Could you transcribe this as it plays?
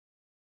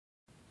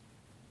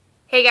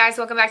Hey guys,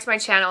 welcome back to my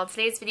channel.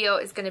 Today's video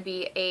is going to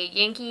be a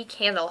Yankee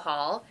Candle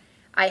haul.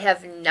 I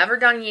have never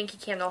done a Yankee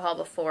Candle haul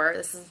before.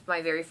 This is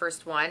my very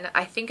first one.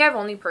 I think I've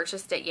only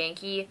purchased at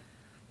Yankee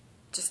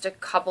just a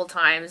couple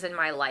times in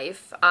my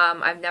life.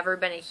 I've never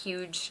been a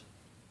huge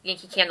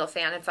Yankee Candle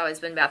fan. It's always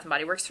been Bath &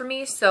 Body Works for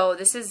me. So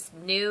this is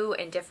new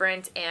and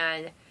different,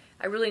 and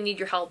I really need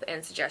your help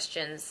and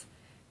suggestions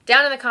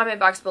down in the comment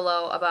box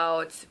below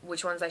about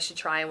which ones I should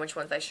try and which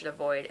ones I should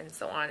avoid, and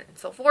so on and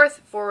so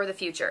forth for the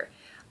future.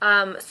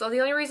 So the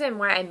only reason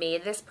why I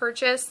made this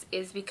purchase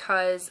is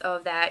because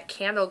of that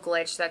candle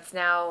glitch that's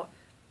now,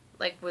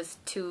 was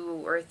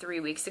 2 or 3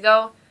 weeks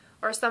ago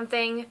or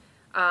something.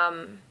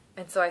 And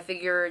so I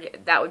figured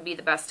that would be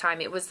the best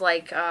time. It was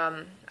like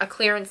a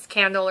clearance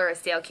candle or a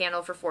sale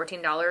candle for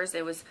 $14.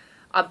 It was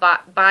a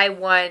buy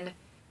one,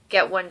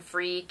 get one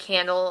free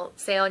candle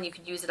sale, and you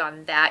could use it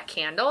on that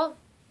candle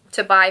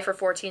to buy for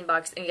 14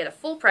 bucks and get a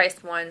full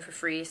priced one for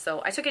free.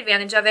 So I took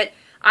advantage of it.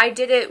 I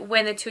did it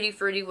when the Tutti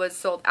Frutti was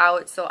sold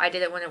out, so I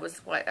did it when it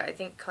was, I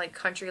think like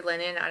Country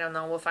Linen. I don't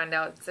know, we'll find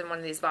out. It's in one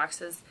of these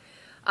boxes.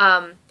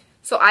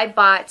 So I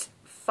bought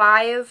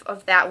 5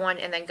 of that one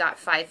and then got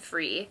 5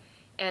 free.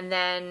 And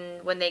then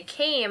when they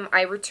came,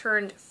 I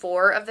returned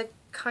 4 of the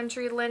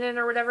Country Linen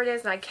or whatever it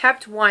is, and I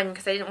kept one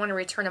because I didn't want to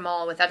return them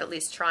all without at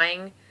least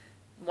trying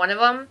one of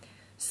them.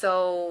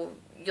 So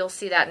you'll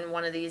see that in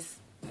one of these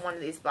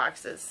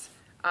boxes.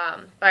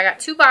 But I got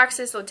 2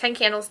 boxes, so 10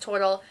 candles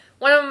total.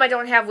 One of them I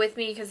don't have with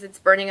me because it's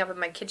burning up in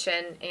my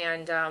kitchen,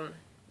 and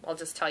I'll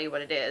just tell you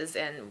what it is,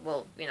 and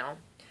we'll,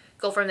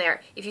 go from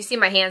there. If you see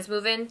my hands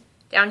moving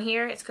down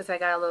here, it's because I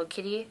got a little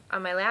kitty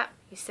on my lap.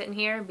 He's sitting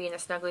here being a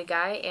snuggly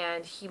guy,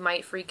 and he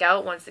might freak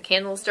out once the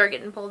candles start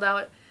getting pulled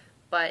out.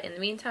 But in the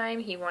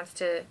meantime, he wants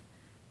to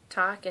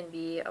talk and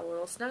be a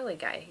little snuggly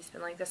guy. He's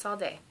been like this all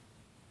day.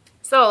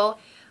 So,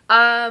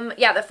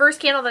 yeah, the first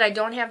candle that I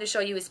don't have to show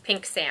you is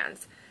Pink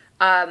Sands.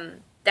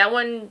 That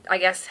one, I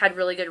guess, had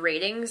really good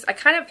ratings. I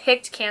kind of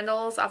picked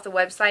candles off the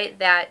website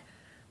that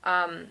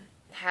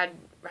had,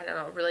 I don't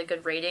know, really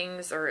good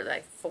ratings, or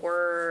like 4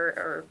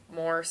 or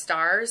more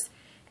stars.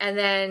 And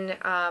then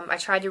I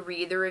tried to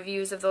read the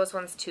reviews of those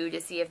ones too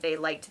to see if they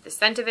liked the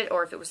scent of it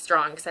or if it was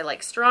strong, because I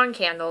like strong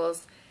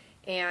candles.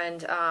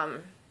 And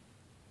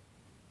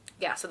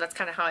yeah, so that's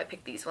kind of how I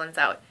picked these ones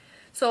out.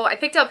 So I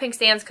picked out Pink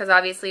Sands because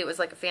obviously it was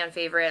like a fan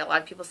favorite. A lot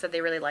of people said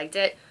they really liked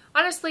it.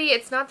 Honestly,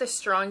 it's not the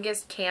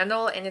strongest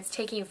candle, and it's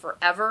taking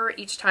forever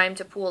each time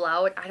to pull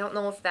out. I don't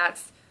know if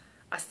that's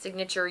a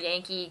signature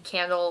Yankee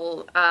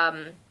Candle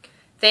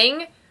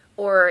thing,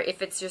 or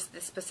if it's just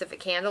the specific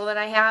candle that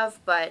I have,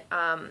 but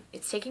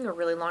it's taking a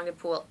really long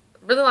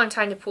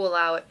time to pull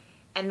out.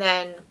 And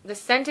then the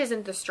scent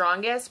isn't the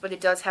strongest, but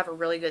it does have a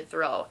really good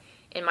throw,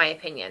 in my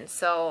opinion.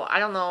 So I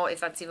don't know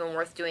if that's even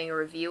worth doing a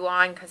review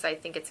on, because I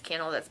think it's a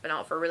candle that's been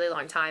out for a really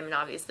long time, and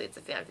obviously it's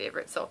a fan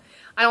favorite. So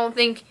I don't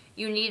think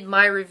you need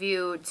my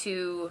review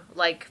to,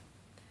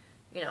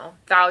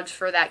 vouch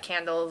for that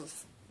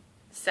candle's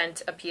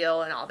scent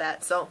appeal and all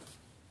that. So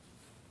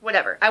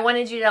whatever. I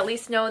wanted you to at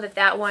least know that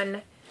that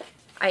one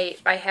I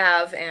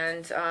have,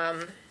 and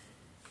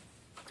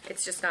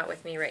it's just not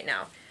with me right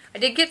now. I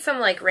did get some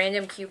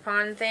random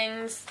coupon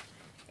things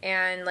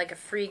and a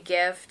free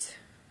gift.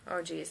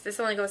 Oh geez, this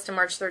only goes to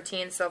March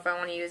 13th, so if I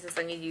want to use this,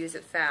 I need to use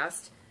it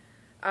fast.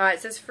 It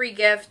says free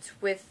gift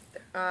with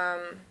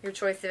your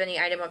choice of any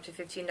item up to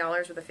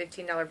 $15 with a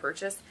 $15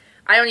 purchase.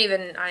 I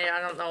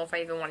don't know if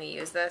I even want to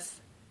use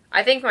this.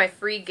 I think my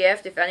free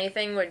gift, if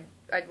anything,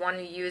 I'd want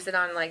to use it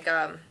on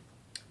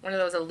one of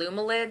those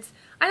Illumilids.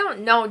 I don't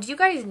know. Do you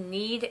guys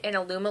need an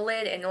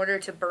Illumilid in order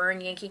to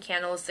burn Yankee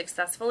candles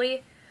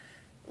successfully?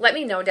 Let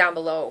me know down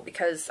below,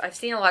 because I've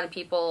seen a lot of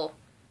people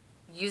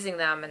using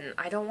them, and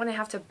I don't want to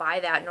have to buy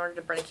that in order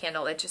to burn a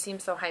candle. It just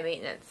seems so high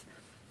maintenance.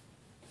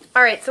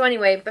 Alright, so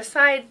anyway,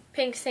 beside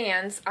Pink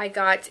Sands, I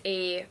got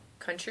a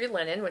Country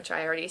Linen, which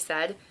I already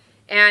said,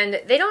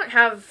 and they don't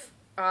have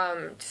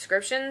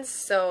descriptions,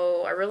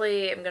 so I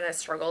really am going to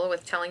struggle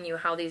with telling you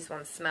how these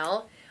ones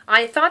smell.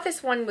 I thought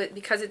this one,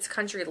 because it's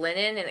Country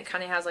Linen, and it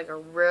kind of has a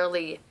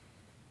really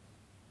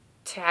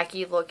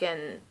tacky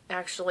looking,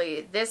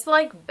 actually, this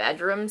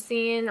bedroom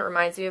scene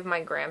reminds me of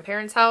my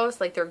grandparents' house,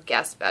 their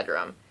guest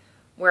bedroom,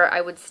 where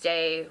I would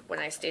stay when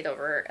I stayed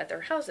over at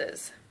their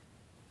houses,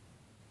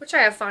 which I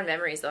have fond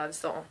memories of,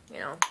 so,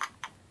 I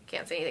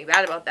can't say anything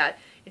bad about that.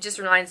 It just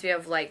reminds me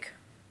of, I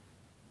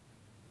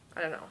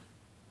don't know,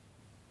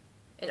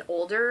 an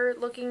older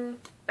looking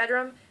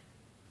bedroom.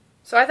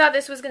 So I thought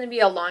this was going to be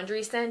a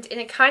laundry scent,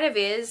 and it kind of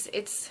is.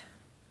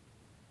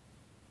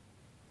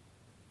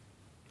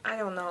 I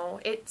don't know,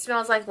 it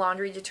smells like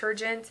laundry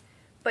detergent,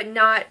 but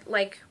not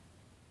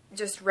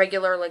just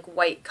regular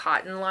white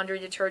cotton laundry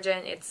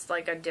detergent. It's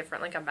a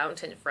different, a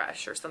Mountain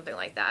Fresh or something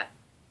like that.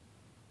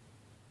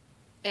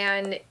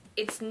 And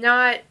it's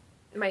not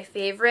my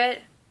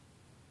favorite,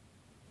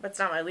 but it's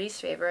not my least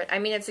favorite. I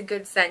mean, it's a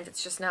good scent,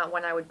 it's just not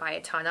one I would buy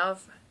a ton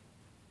of.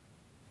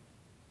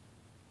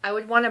 I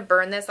would want to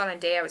burn this on a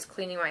day I was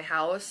cleaning my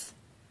house,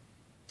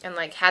 and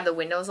like had the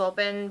windows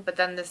open, but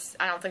then this,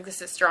 I don't think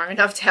this is strong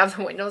enough to have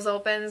the windows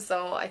open,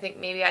 so I think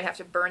maybe I'd have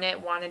to burn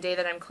it one a day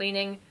that I'm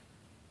cleaning,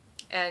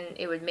 and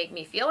it would make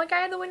me feel like I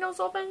had the windows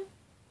open.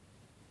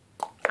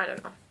 I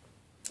don't know.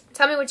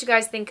 Tell me what you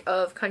guys think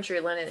of country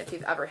linen if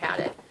you've ever had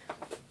it.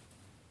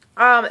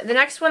 The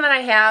next one that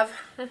I have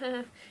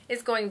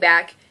is going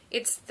back.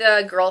 It's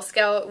the Girl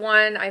Scout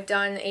one. I've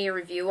done a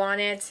review on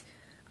it.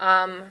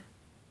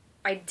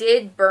 I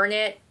did burn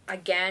it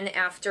again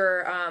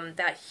after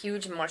that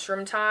huge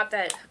mushroom top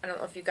that, I don't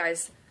know if you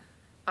guys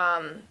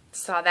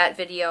saw that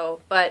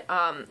video, but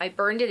I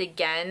burned it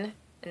again,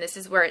 and this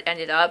is where it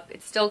ended up.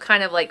 It still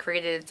kind of like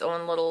created its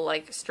own little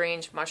like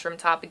strange mushroom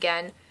top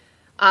again.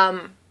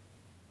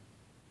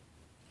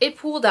 It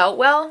pulled out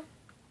well.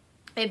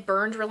 It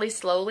burned really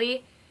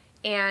slowly,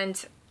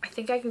 and I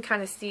think I can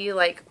kind of see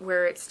like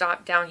where it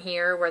stopped down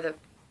here, where the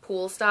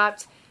pool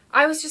stopped.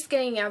 I was just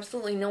getting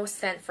absolutely no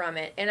scent from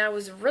it, and I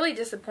was really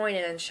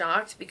disappointed and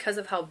shocked because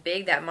of how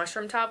big that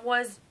mushroom top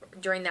was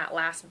during that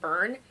last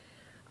burn.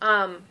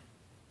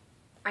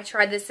 I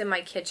tried this in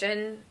my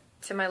kitchen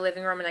to my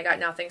living room and I got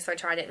nothing, so I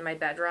tried it in my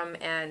bedroom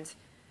and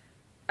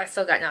I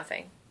still got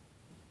nothing.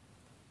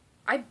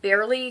 I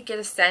barely get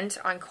a scent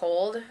on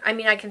cold. I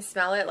mean, I can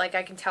smell it, like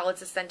I can tell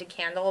it's a scented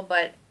candle,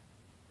 but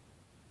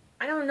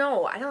I don't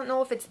know. I don't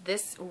know if it's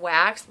this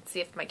wax. Let's see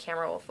if my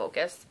camera will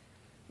focus.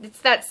 It's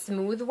that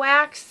smooth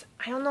wax.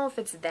 I don't know if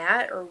it's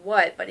that or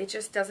what, but it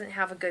just doesn't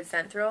have a good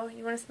scent throw.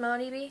 You want to smell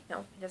it, Evie?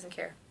 No, he doesn't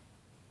care.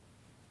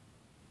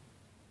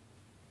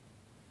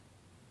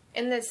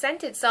 And the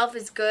scent itself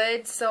is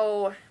good,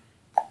 so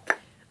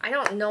I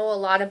don't know a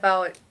lot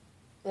about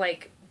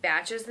like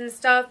batches and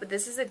stuff, but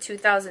this is a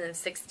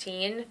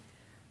 2016.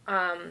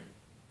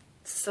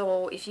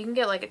 So if you can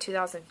get like a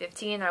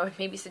 2015, I would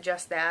maybe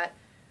suggest that.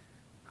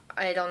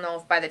 I don't know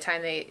if by the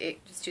time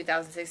it's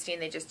 2016,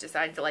 they just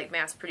decided to like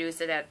mass produce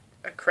it at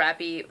a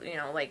crappy, you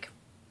know, like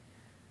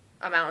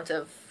amount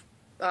of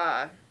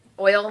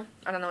oil.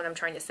 I don't know what I'm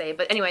trying to say.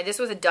 But anyway, this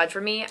was a dud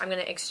for me. I'm going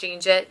to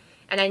exchange it.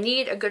 And I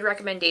need a good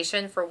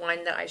recommendation for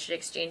one that I should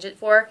exchange it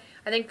for.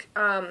 I think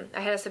I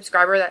had a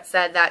subscriber that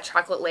said that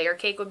chocolate layer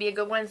cake would be a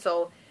good one.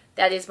 So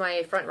that is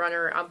my front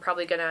runner. I'm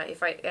probably going to,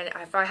 if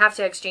I have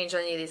to exchange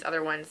any of these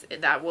other ones,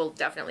 that will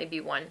definitely be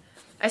one.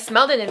 I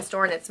smelled it in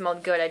store and it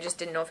smelled good. I just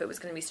didn't know if it was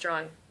going to be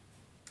strong.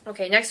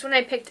 Okay, next one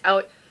I picked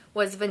out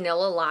was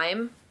Vanilla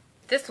Lime.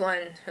 This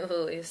one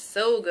is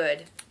so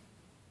good.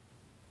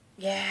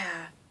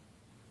 Yeah.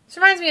 This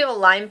reminds me of a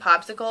lime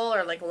popsicle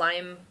or like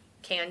lime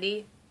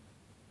candy.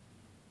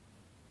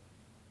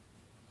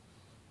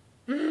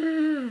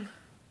 Mmm.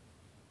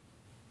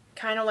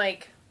 Kind of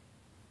like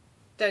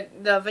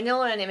the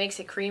vanilla, and it makes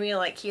it creamy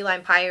like key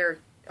lime pie or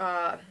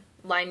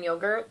lime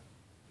yogurt.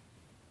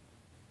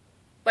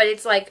 But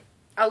it's like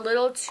a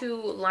little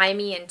too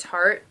limey and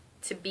tart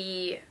to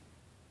be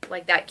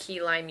like that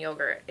key lime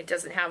yogurt. It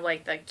doesn't have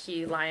like the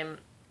key lime,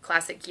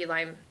 classic key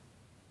lime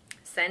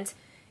scent.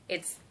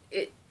 It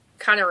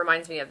kind of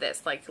reminds me of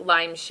this, like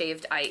lime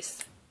shaved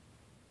ice.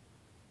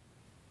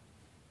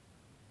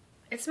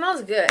 It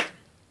smells good.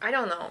 I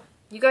don't know.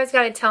 You guys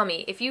gotta tell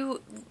me. If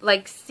you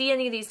like see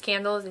any of these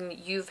candles and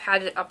you've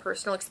had a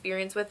personal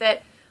experience with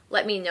it,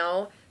 let me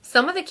know.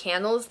 Some of the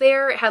candles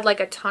there had like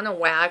a ton of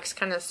wax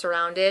kind of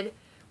surrounded,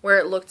 where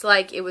it looked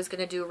like it was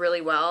going to do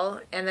really well,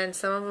 and then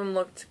some of them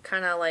looked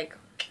kind of like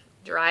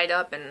dried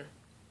up and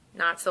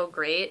not so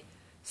great.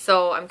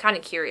 So I'm kind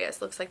of curious.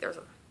 Looks like there's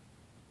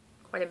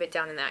quite a bit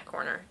down in that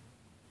corner.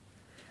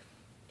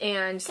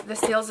 And the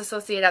sales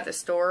associated at the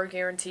store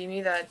guarantee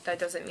me that that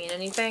doesn't mean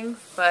anything,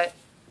 but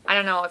I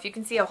don't know. If you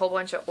can see a whole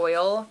bunch of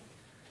oil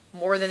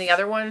more than the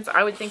other ones,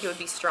 I would think it would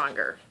be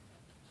stronger.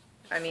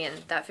 I mean,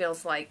 that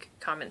feels like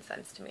common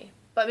sense to me.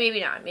 But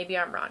maybe not. Maybe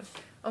I'm wrong.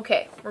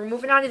 Okay, we're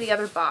moving on to the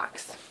other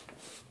box.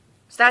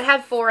 So that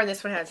had 4 and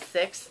this one had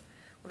 6.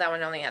 Well, that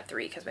one only had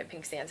 3 because my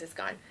pink sands is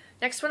gone.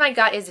 Next one I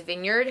got is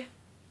Vineyard.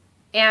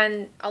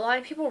 And a lot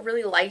of people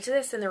really liked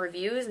this in the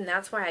reviews, and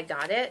that's why I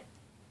got it.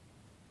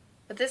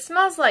 But this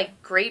smells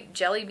like grape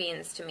jelly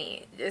beans to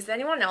me. Does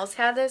anyone else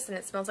have this and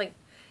it smells like...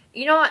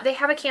 You know what? They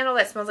have a candle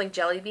that smells like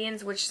jelly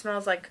beans, which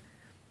smells like,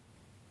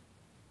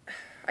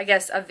 I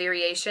guess, a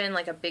variation,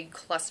 like a big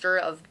cluster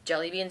of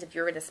jelly beans if you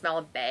were going to smell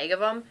a bag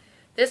of them.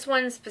 This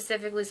one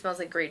specifically smells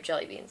like grape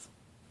jelly beans.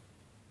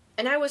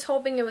 And I was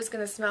hoping it was going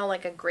to smell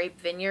like a grape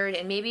vineyard,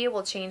 and maybe it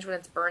will change when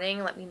it's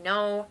burning. Let me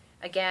know,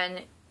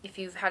 again, if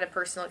you've had a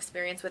personal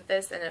experience with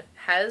this and it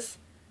has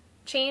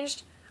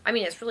changed. I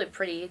mean, it's really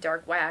pretty,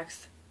 dark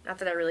wax. Not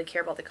that I really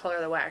care about the color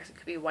of the wax. It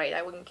could be white.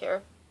 I wouldn't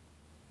care.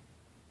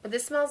 But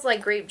this smells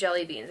like grape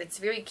jelly beans. It's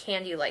very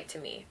candy-like to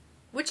me,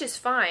 which is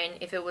fine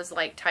if it was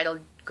like titled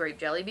grape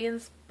jelly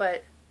beans,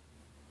 but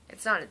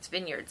it's not. It's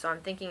vineyard, so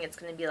I'm thinking it's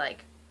going to be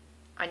like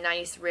a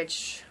nice,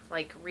 rich,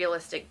 like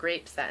realistic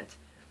grape scent,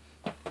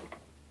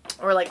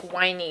 or like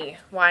winey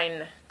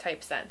wine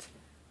type scent.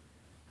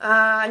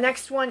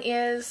 Next one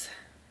is,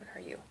 what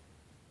are you?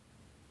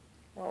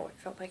 Whoa, it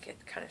felt like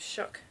it kind of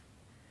shook.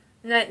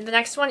 The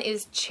next one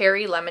is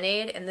Cherry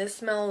Lemonade, and this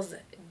smells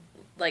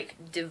like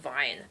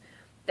divine.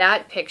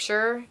 That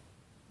picture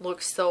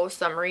looks so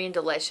summery and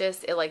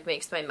delicious, it like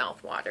makes my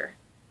mouth water.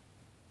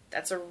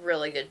 That's a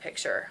really good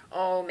picture.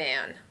 Oh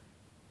man.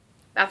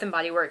 Bath and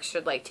Body Works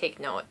should like take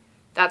note.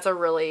 That's a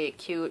really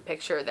cute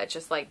picture that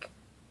just like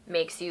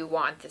makes you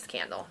want this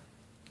candle.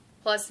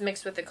 Plus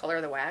mixed with the color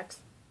of the wax.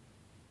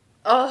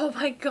 Oh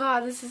my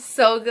god, this is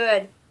so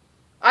good.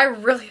 I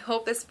really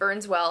hope this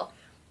burns well.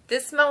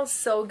 This smells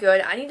so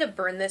good. I need to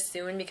burn this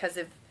soon because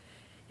if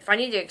I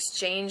need to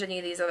exchange any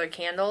of these other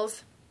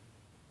candles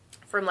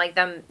from like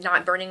them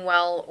not burning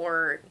well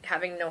or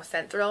having no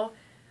scent throw,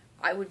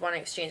 I would want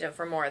to exchange them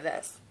for more of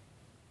this.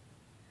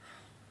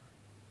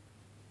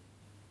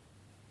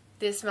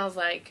 This smells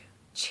like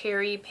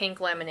cherry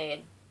pink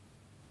lemonade.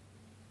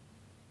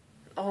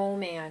 Oh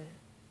man.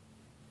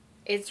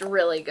 It's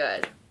really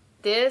good.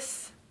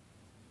 This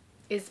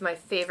is my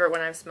favorite one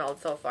I've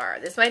smelled so far.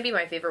 This might be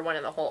my favorite one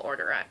in the whole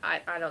order.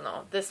 I don't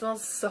know. This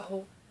smells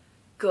so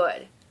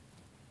good.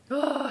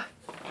 Oh,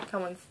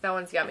 that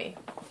one's yummy.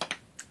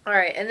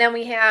 Alright, and then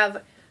we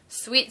have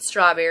Sweet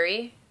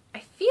Strawberry. I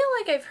feel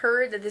like I've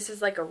heard that this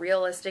is like a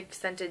realistic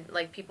scented,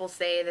 like people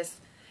say this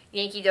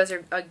Yankee does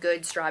a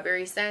good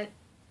strawberry scent.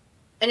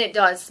 And it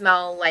does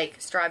smell like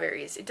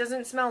strawberries. It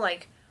doesn't smell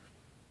like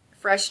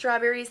fresh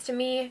strawberries to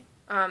me,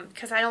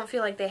 because I don't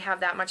feel like they have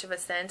that much of a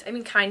scent. I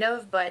mean, kind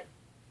of, but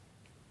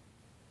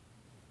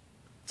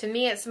to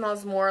me it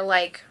smells more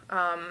like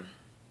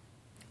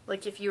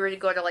if you were to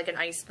go to like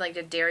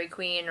a Dairy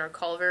Queen or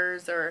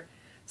Culver's or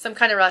some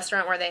kind of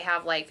restaurant where they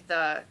have like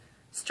the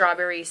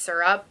strawberry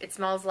syrup. It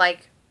smells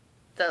like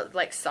the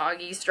like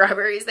soggy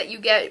strawberries that you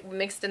get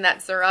mixed in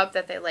that syrup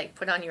that they like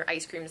put on your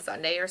ice cream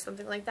sundae or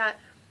something like that.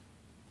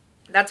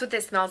 That's what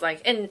this smells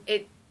like. And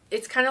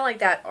it's kind of like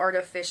that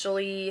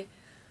artificially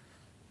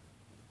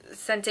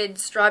scented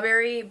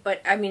strawberry,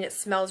 but I mean it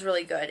smells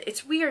really good.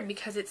 It's weird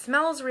because it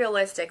smells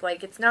realistic.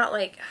 Like it's not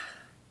like,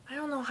 I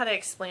don't know how to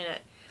explain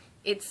it.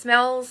 It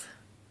smells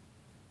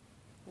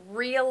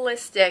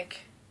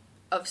realistic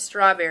of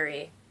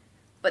strawberry,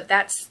 but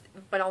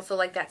also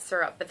like that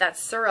syrup. But that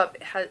syrup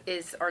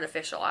is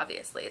artificial,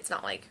 obviously. It's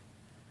not like,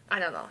 I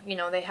don't know, you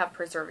know, they have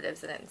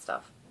preservatives in it and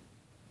stuff.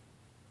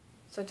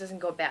 So it doesn't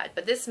go bad.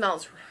 But this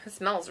smells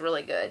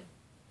really good.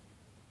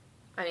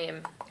 I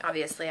mean,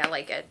 obviously I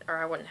like it, or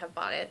I wouldn't have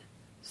bought it.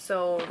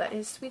 So that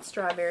is Sweet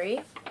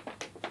Strawberry.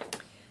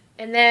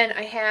 And then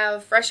I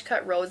have Fresh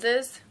Cut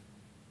Roses.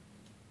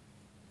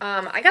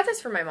 I got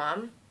this for my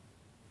mom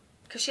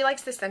because she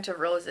likes the scent of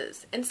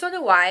roses. And so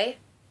do I.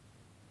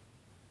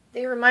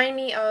 They remind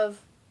me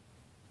of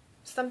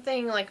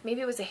something like,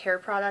 maybe it was a hair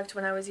product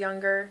when I was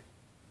younger.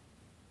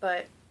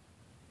 Or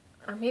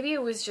maybe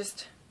it was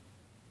just...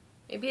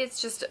 Maybe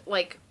it's just,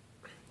 like,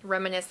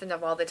 reminiscent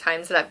of all the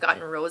times that I've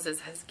gotten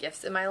roses as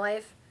gifts in my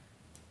life.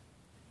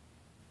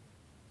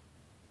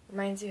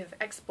 Reminds you of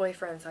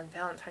ex-boyfriends on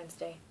Valentine's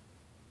Day.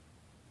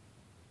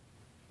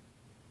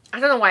 I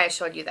don't know why I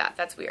showed you that.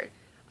 That's weird.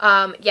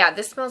 Yeah,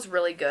 this smells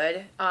really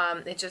good.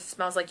 It just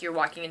smells like you're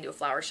walking into a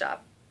flower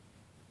shop.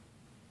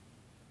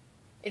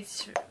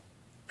 It's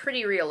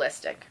pretty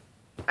realistic.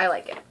 I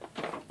like it.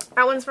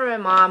 That one's for my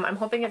mom. I'm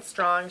hoping it's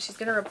strong. She's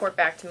going to report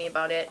back to me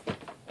about it.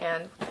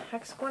 And what the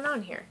heck's going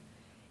on here?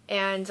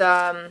 And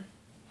I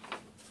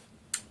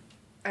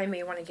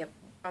may want to get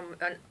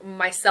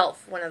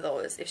myself one of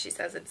those if she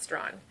says it's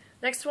strong.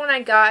 Next one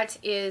I got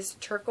is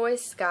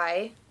Turquoise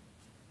Sky.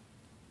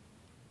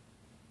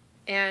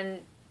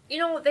 And, you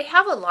know, they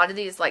have a lot of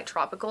these, like,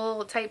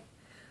 tropical type,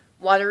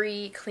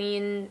 watery,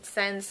 clean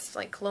scents,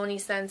 like cologne-y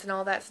scents and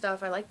all that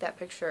stuff. I like that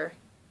picture.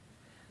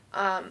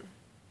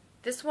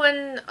 This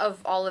one, of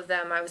all of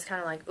them, I was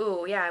kind of like,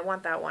 ooh, yeah, I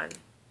want that one.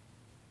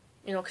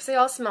 You know, because they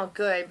all smell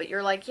good, but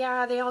you're like,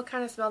 yeah, they all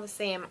kind of smell the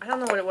same. I don't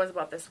know what it was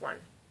about this one.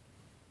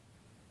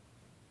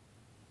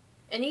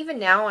 And even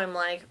now, I'm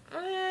like,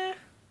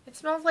 it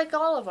smells like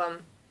all of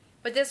them.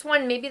 But this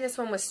one, maybe this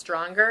one was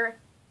stronger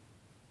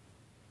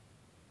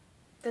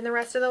than the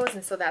rest of those,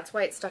 and so that's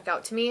why it stuck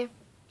out to me.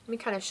 Let me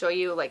kind of show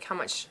you, like, how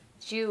much,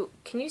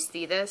 can you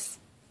see this?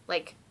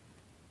 Like,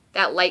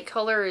 that light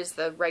color is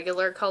the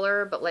regular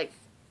color, but, like,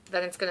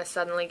 then it's going to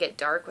suddenly get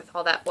dark with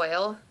all that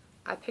oil.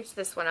 I picked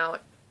this one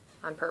out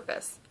on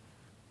purpose.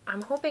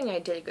 I'm hoping I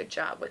did a good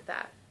job with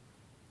that.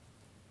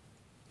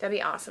 That'd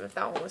be awesome if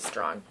that one was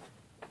strong.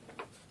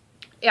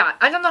 Yeah,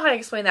 I don't know how to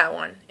explain that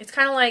one. It's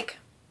kind of like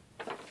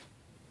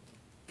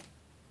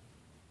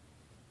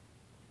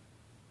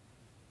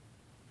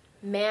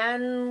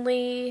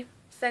manly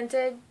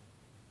scented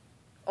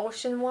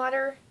ocean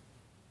water.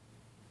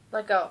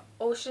 Like a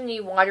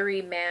oceany,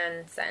 watery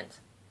man scent.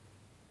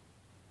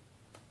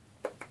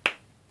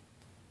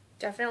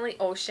 Definitely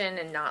ocean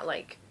and not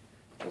like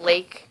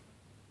lake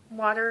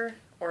water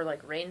or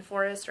like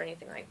rainforest or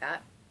anything like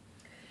that.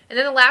 And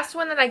then the last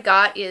one that I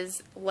got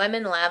is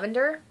Lemon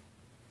Lavender.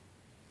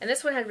 And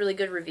this one had really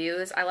good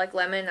reviews. I like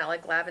lemon, I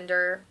like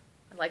lavender.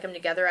 I like them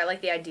together. I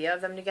like the idea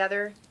of them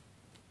together.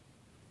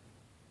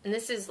 And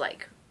this is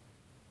like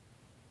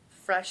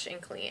fresh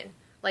and clean.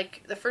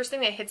 Like the first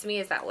thing that hits me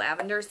is that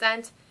lavender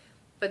scent.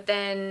 But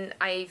then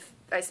I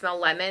smell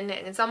lemon,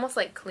 and it's almost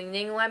like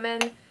cleaning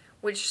lemon,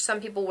 which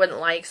some people wouldn't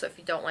like, so if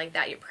you don't like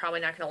that, you're probably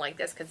not going to like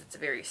this because it's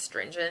very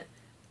stringent.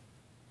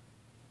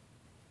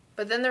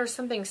 But then there's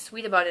something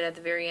sweet about it at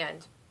the very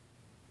end.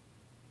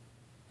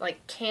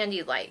 Like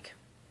candy-like.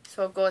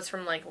 So it goes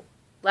from like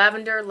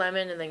lavender,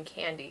 lemon, and then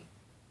candy.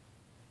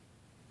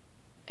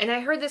 And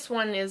I heard this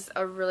one is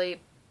a really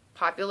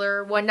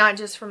popular one, not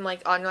just from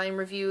like online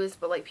reviews,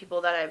 but like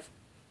people that I've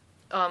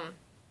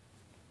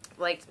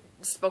like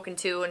spoken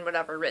to and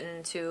whatever,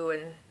 written to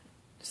and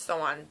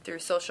so on through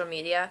social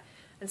media.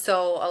 And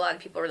so a lot of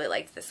people really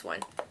liked this one.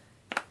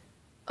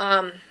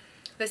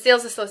 The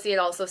sales associate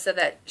also said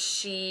that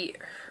she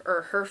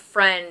or her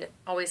friend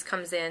always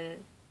comes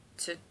in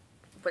to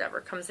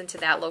comes into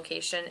that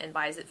location and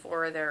buys it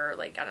for their,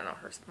 like, I don't know,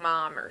 her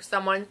mom or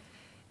someone.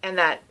 And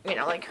that, you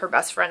know, like her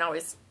best friend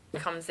always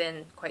comes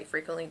in quite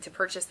frequently to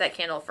purchase that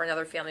candle for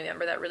another family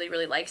member that really,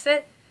 really likes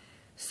it.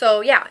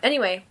 So yeah,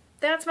 anyway,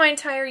 that's my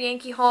entire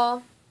Yankee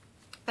haul.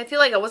 I feel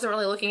like I wasn't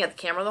really looking at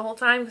the camera the whole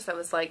time because I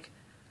was like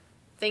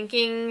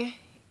thinking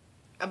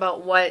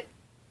about what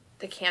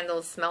the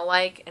candles smell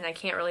like, and I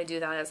can't really do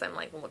that as I'm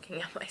like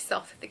looking at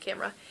myself at the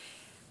camera.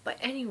 But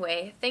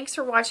anyway, thanks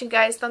for watching,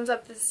 guys. Thumbs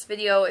up this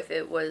video if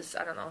it was,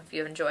 I don't know, if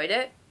you enjoyed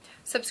it.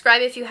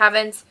 Subscribe if you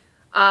haven't.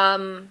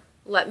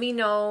 Let me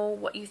know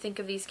what you think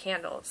of these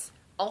candles.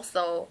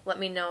 Also, let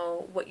me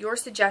know what your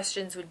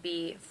suggestions would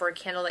be for a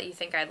candle that you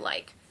think I'd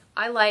like.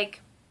 I like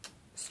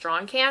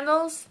strong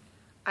candles.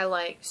 I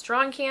like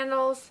strong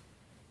candles.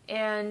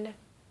 And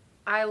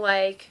I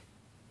like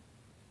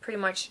pretty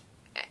much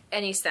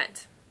any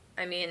scent.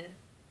 I mean,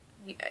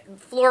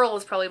 floral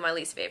is probably my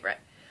least favorite.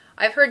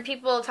 I've heard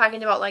people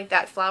talking about like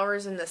that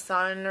flowers in the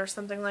sun or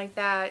something like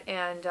that,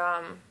 and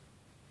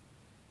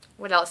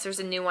what else? There's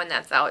a new one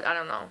that's out. I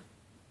don't know.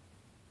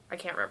 I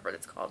can't remember what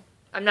it's called.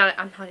 I'm not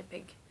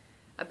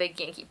a big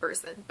Yankee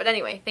person. But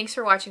anyway, thanks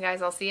for watching,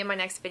 guys. I'll see you in my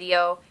next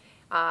video.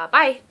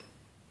 Bye.